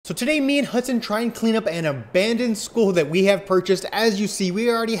So today me and Hudson try and clean up an abandoned school that we have purchased. As you see, we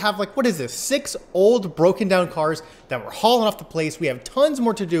already have like, what is this? 6 old broken down cars that we're hauling off the place. We have tons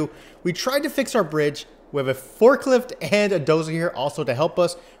more to do. We tried to fix our bridge. We have a forklift and a dozer here also to help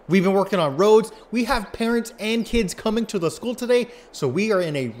us. We've been working on roads. We have parents and kids coming to the school today. So we are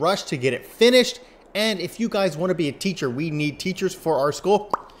in a rush to get it finished. And if you guys want to be a teacher, we need teachers for our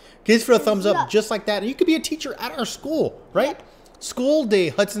school. Kids for a thumbs up just like that. And you could be a teacher at our school, right? Yep. School day,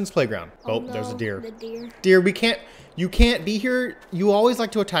 Hudson's playground. Oh, no, there's a deer. The deer. Deer, you can't be here. You always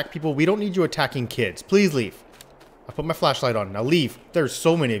like to attack people. We don't need you attacking kids. Please leave. I put my flashlight on. Now leave. There's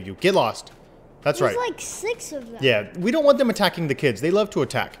so many of you. Get lost. That's right. There's like 6 of them. Yeah, we don't want them attacking the kids. They love to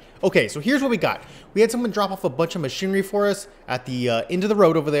attack. Okay, so here's what we got. We had someone drop off a bunch of machinery for us at the end of the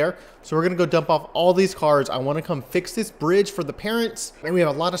road over there. So we're going to go dump off all these cars. I want to come fix this bridge for the parents. And we have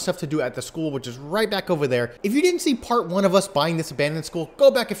a lot of stuff to do at the school, which is right back over there. If you didn't see part 1 of us buying this abandoned school, go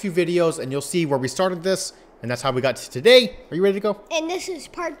back a few videos and you'll see where we started this. And that's how we got to today. Are you ready to go? And this is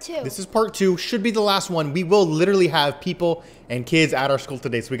part 2. This is part 2. Should be the last one. We will literally have people and kids at our school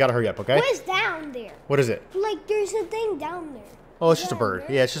today. So we got to hurry up, okay? What is down there? What is it? Like, there's a thing down there. Oh, it's just a bird.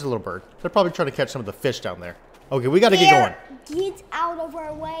 Yeah, it's just a little bird. They're probably trying to catch some of the fish down there. Okay, we got to get going. Get out of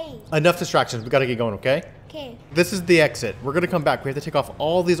our way. Enough distractions. We got to get going, okay? Okay. This is the exit. We're going to come back. We have to take off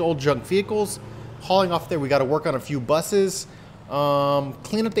all these old junk vehicles. Hauling off there, we got to work on a few buses.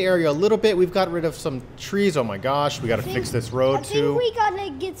 Clean up the area a little bit. We've got rid of some trees. Oh my gosh, we got to fix this road too. I think we got to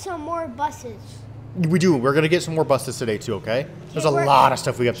get some more buses. We do. We're going to get some more buses today too, okay? There's a lot of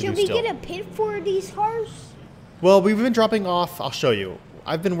stuff we have to do still. Should we get a pit for these cars? Well, we've been dropping off. I'll show you.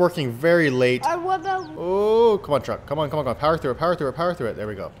 I've been working very late. What about... Oh, come on, truck. Come on, come on, come on. Power through it, power through it, power through it. There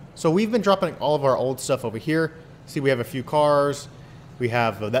we go. So we've been dropping all of our old stuff over here. See, we have a few cars. We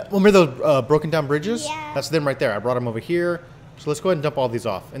have that. Remember those broken down bridges? Yeah. That's them right there. I brought them over here. So let's go ahead and dump all these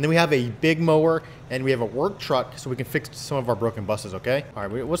off. And then we have a big mower and we have a work truck so we can fix some of our broken buses, okay? All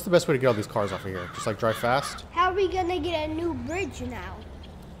right, what's the best way to get all these cars off of here? Just like drive fast? How are we going to get a new bridge now?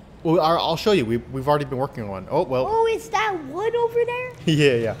 Well, I'll show you. We've already been working on one. Oh, well. Oh, is that wood over there?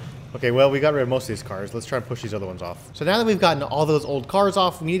 Yeah. Okay, well, we got rid of most of these cars. Let's try and push these other ones off. So now that we've gotten all those old cars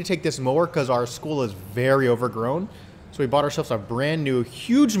off, we need to take this mower because our school is very overgrown. So we bought ourselves a brand new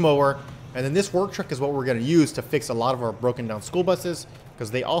huge mower. And then this work truck is what we're going to use to fix a lot of our broken down school buses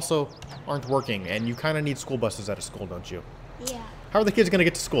because they also aren't working. And you kind of need school buses at a school, don't you? Yeah. How are the kids going to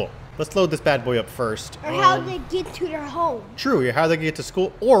get to school? Let's load this bad boy up first. Or how they get to their home. True. How are they going to get to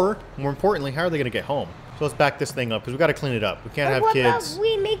school? Or, more importantly, how are they going to get home? So let's back this thing up because we got to clean it up. We can't have kids. What about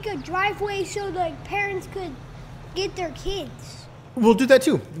we make a driveway so the parents could get their kids? We'll do that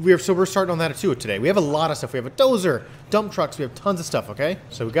too. So we're starting on that too today. We have a lot of stuff. We have a dozer, dump trucks. We have tons of stuff, okay?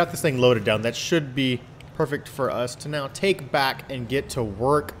 So we got this thing loaded down. That should be perfect for us to now take back and get to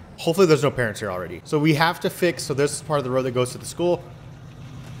work. Hopefully there's no parents here already. So we have to fix, so this is part of the road that goes to the school.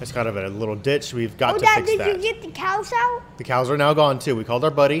 It's kind of a little ditch. We've got to fix that. Did you get the cows out? The cows are now gone too. We called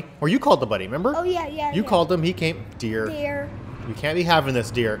our buddy. Or you called the buddy, remember? Oh, yeah. You called him. He came. Deer. You can't be having this,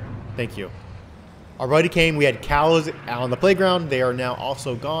 deer. Thank you. Our buddy came. We had cows out on the playground. They are now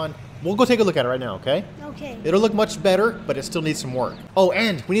also gone. We'll go take a look at it right now, okay? Okay. It'll look much better, but it still needs some work. Oh,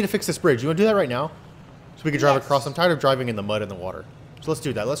 and we need to fix this bridge. You want to do that right now? So we can drive across. I'm tired of driving in the mud and the water. So let's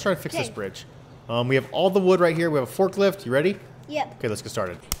do that. Let's try and fix this bridge. We have all the wood right here. We have a forklift. You ready? Yep. Okay, let's get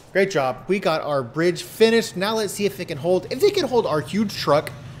started. Great job. We got our bridge finished. Now let's see if it can hold. If it can hold our huge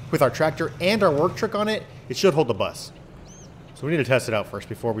truck with our tractor and our work truck on it, it should hold the bus. So we need to test it out first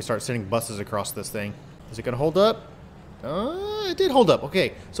before we start sending buses across this thing. Is it going to hold up? It did hold up.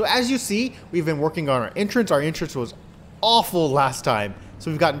 Okay, so as you see, we've been working on our entrance. Our entrance was awful last time. So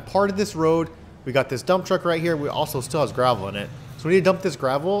we've gotten part of this road. We got this dump truck right here. We also still has gravel in it. So we need to dump this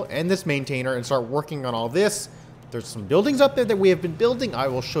gravel and this maintainer and start working on all this. There's some buildings up there that we have been building. I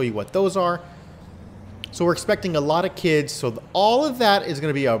will show you what those are. So we're expecting a lot of kids. So all of that is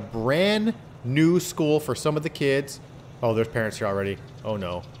going to be a brand new school for some of the kids. Oh, there's parents here already. Oh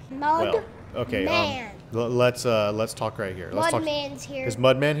no. Okay. Let's talk right here. Mudman's here. Is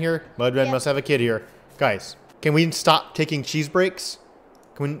Mudman here? Mudman must have a kid here. Guys, can we stop taking cheese breaks?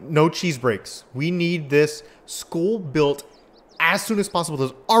 No cheese breaks. We need this school built as soon as possible.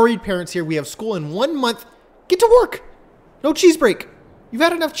 There's already parents here. We have school in 1 month. Get to work. No cheese break. You've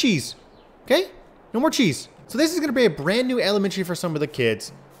had enough cheese. Okay? No more cheese. So this is going to be a brand new elementary for some of the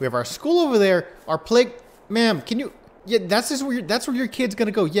kids. We have our school over there. Our play... Ma'am, can you... Yeah, that's where your kid's going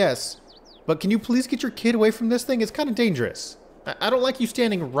to go. Yes. But can you please get your kid away from this thing? It's kind of dangerous. I don't like you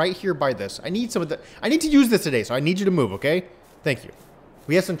standing right here by this. I need to use this today, so I need you to move, okay? Thank you.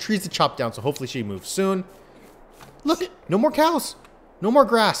 We have some trees to chop down, so hopefully she moves soon. Look, no more cows. No more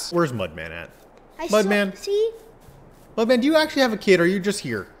grass. Where's Mudman at? Mudman. See? Mudman, do you actually have a kid or are you just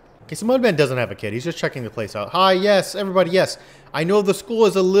here? Okay, so Mudman doesn't have a kid. He's just checking the place out. Hi, yes, everybody, yes. I know the school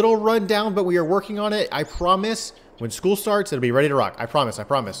is a little run down, but we are working on it. I promise when school starts, it'll be ready to rock. I promise, I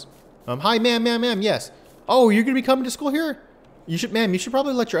promise. Hi, ma'am, yes. Oh, you're going to be coming to school here? You should, ma'am, you should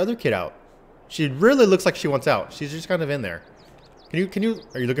probably let your other kid out. She really looks like she wants out. She's just kind of in there. Are you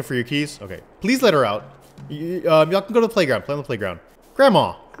looking for your keys? Okay, please let her out. Y'all can go to the playground, play on the playground.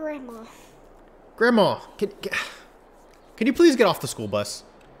 Grandma, can you please get off the school bus?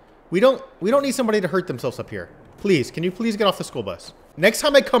 We don't need somebody to hurt themselves up here. Please, can you please get off the school bus? Next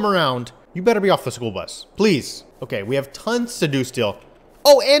time I come around, you better be off the school bus. Please. Okay, we have tons to do still.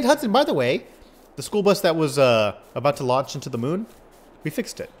 Oh, and Hudson, by the way, the school bus that was about to launch into the moon, we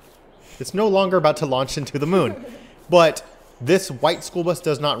fixed it. It's no longer about to launch into the moon. But this white school bus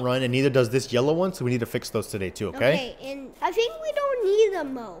does not run, and neither does this yellow one, so we need to fix those today too, okay? Okay, and I think we don't need a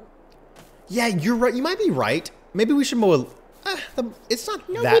mow. Yeah, you're right. You might be right. Maybe we should mow it's not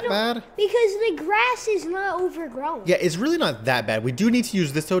that bad. Because the grass is not overgrown. Yeah, it's really not that bad. We do need to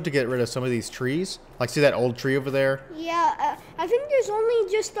use this, though, to get rid of some of these trees. Like, see that old tree over there? Yeah, I think there's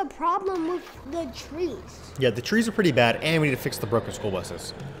only just a problem with the trees. Yeah, the trees are pretty bad, and we need to fix the broken school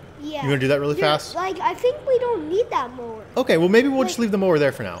buses. Yeah. You want to do that really fast? Like, I think we don't need that mower. Okay, well, maybe we'll just leave the mower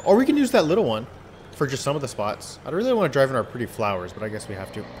there for now. Or we can use that little one for just some of the spots. I don't really want to drive in our pretty flowers, but I guess we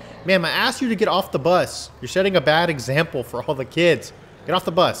have to. Ma'am, I asked you to get off the bus. You're setting a bad example for all the kids. Get off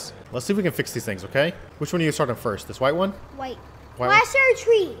the bus. Let's see if we can fix these things, okay? Which one are you starting first? This white one? White. White Why is there a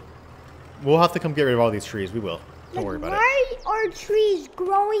tree? We'll have to come get rid of all these trees. We will. Don't worry about it. Why are trees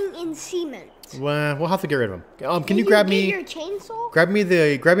growing in cement? Well, we'll have to get rid of them. Can you grab me your chainsaw? Grab me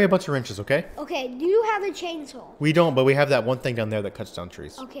a bunch of wrenches, okay? Okay, do you have a chainsaw? We don't, but we have that one thing down there that cuts down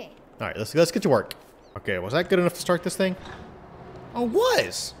trees. Okay. All right, let's get to work. Okay, was that good enough to start this thing? Oh, it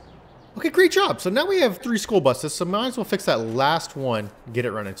was. Okay, great job. So now we have 3 school buses, so might as well fix that last one, get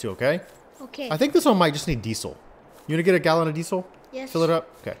it running too, okay? Okay. I think this one might just need diesel. You want to get a gallon of diesel? Yes. Fill it up?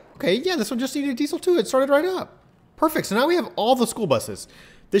 Okay. Okay, yeah, this one just needed diesel too. It started right up. Perfect. So now we have all the school buses.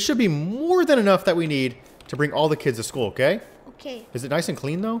 This should be more than enough that we need to bring all the kids to school, okay? Okay. Is it nice and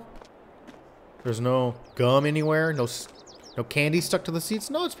clean though? There's no gum anywhere, no candy stuck to the seats.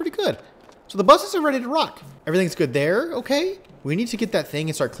 No, it's pretty good. So the buses are ready to rock. Everything's good there, okay? We need to get that thing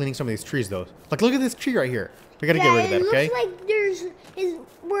and start cleaning some of these trees though. Like, look at this tree right here. We gotta get rid of that, okay? It looks like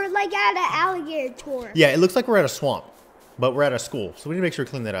we're like at an alligator tour. Yeah, it looks like we're at a swamp, but we're at a school. So we need to make sure we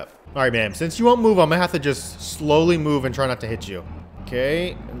clean that up. All right, ma'am, since you won't move, I'm gonna have to just slowly move and try not to hit you.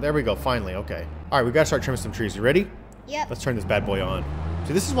 Okay, there we go, finally, okay. All right, we gotta start trimming some trees. You ready? Yep. Let's turn this bad boy on.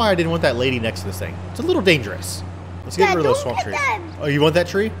 See, this is why I didn't want that lady next to this thing. It's a little dangerous. Let's get rid of those swamp trees. Oh, you want that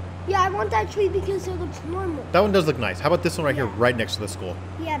tree? Yeah, I want that tree because it looks normal. That one does look nice. How about this one right here, right next to the school?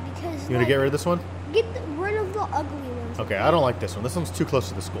 Yeah, because You want to get rid of this one? Get rid of the ugly ones. Okay, I don't like this one. This one's too close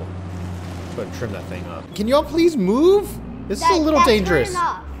to the school. Let's go ahead and trim that thing up. Can y'all please move? This is a little dangerous. Turn it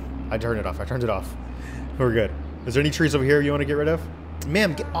off. I turned it off. I turned it off. We're good. Is there any trees over here you want to get rid of?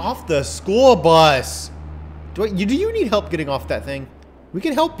 Ma'am, get off the school bus. Do you need help getting off that thing? We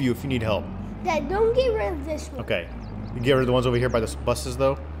can help you if you need help. Dad, don't get rid of this one. Okay. You get rid of the ones over here by the buses,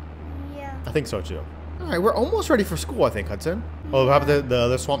 though? Yeah. I think so, too. All right, we're almost ready for school, I think, Hudson. Oh, how about the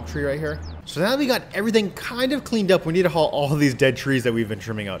other swamp tree right here? So now that we got everything kind of cleaned up, we need to haul all of these dead trees that we've been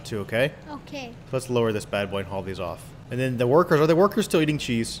trimming out, too, okay? Okay. So let's lower this bad boy and haul these off. And then the workers, are the workers still eating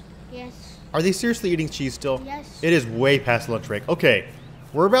cheese? Yes. Are they seriously eating cheese still? Yes. It is way past lunch break. Okay,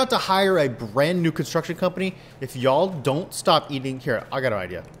 we're about to hire a brand new construction company. If y'all don't stop eating, here, I got an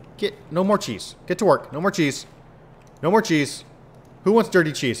idea. No more cheese. Get to work. No more cheese. No more cheese. Who wants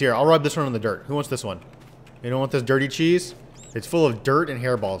dirty cheese? Here, I'll rub this one in the dirt. Who wants this one? You don't want this dirty cheese? It's full of dirt and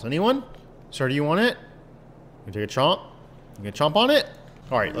hairballs. Anyone? Sir, do you want it? You take a chomp? You gonna chomp on it?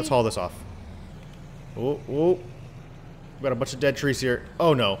 All right, let's haul this off. Oh. We got a bunch of dead trees here.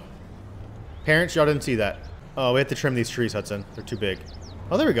 Oh, no. Parents, y'all didn't see that. Oh, we have to trim these trees, Hudson. They're too big.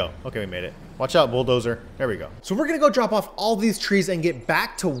 Oh, there we go. Okay, we made it. Watch out, bulldozer. There we go. So we're going to go drop off all these trees and get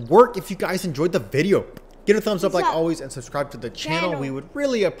back to work. If you guys enjoyed the video, give it a thumbs up like always and subscribe to the channel. We would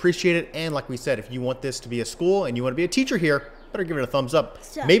really appreciate it. And like we said, if you want this to be a school and you want to be a teacher here, better give it a thumbs up.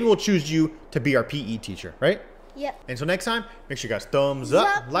 Maybe we'll choose you to be our PE teacher, right? Yep. Until next time, make sure you guys thumbs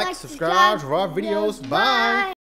up, like, subscribe for our videos. Bye.